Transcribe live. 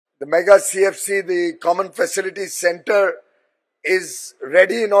The mega CFC, the Common Facilities Center, is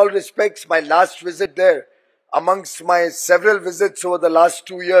ready in all respects. My last visit there, amongst my several visits over the last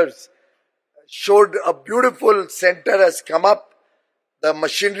 2 years, showed a beautiful center has come up. The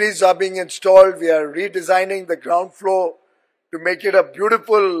machineries are being installed. We are redesigning the ground floor to make it a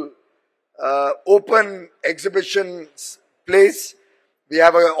beautiful open exhibition place. We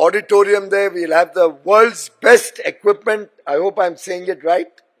have an auditorium there. We'll have the world's best equipment. I hope I'm saying it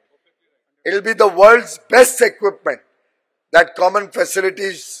right. It'll be the world's best equipment that Common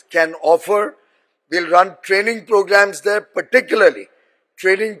Facilities can offer. We'll run training programs there, particularly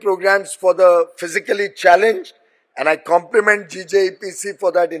training programs for the physically challenged, and I compliment GJEPC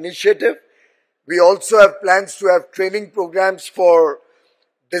for that initiative. We also have plans to have training programs for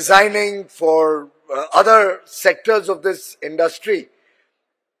designing, for other sectors of this industry.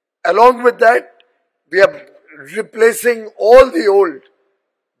 Along with that, we are replacing all the old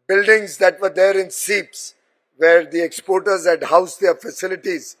buildings that were there in seeps, where the exporters had housed their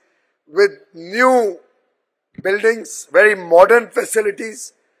facilities, with new buildings, very modern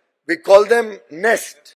facilities. We call them Nest.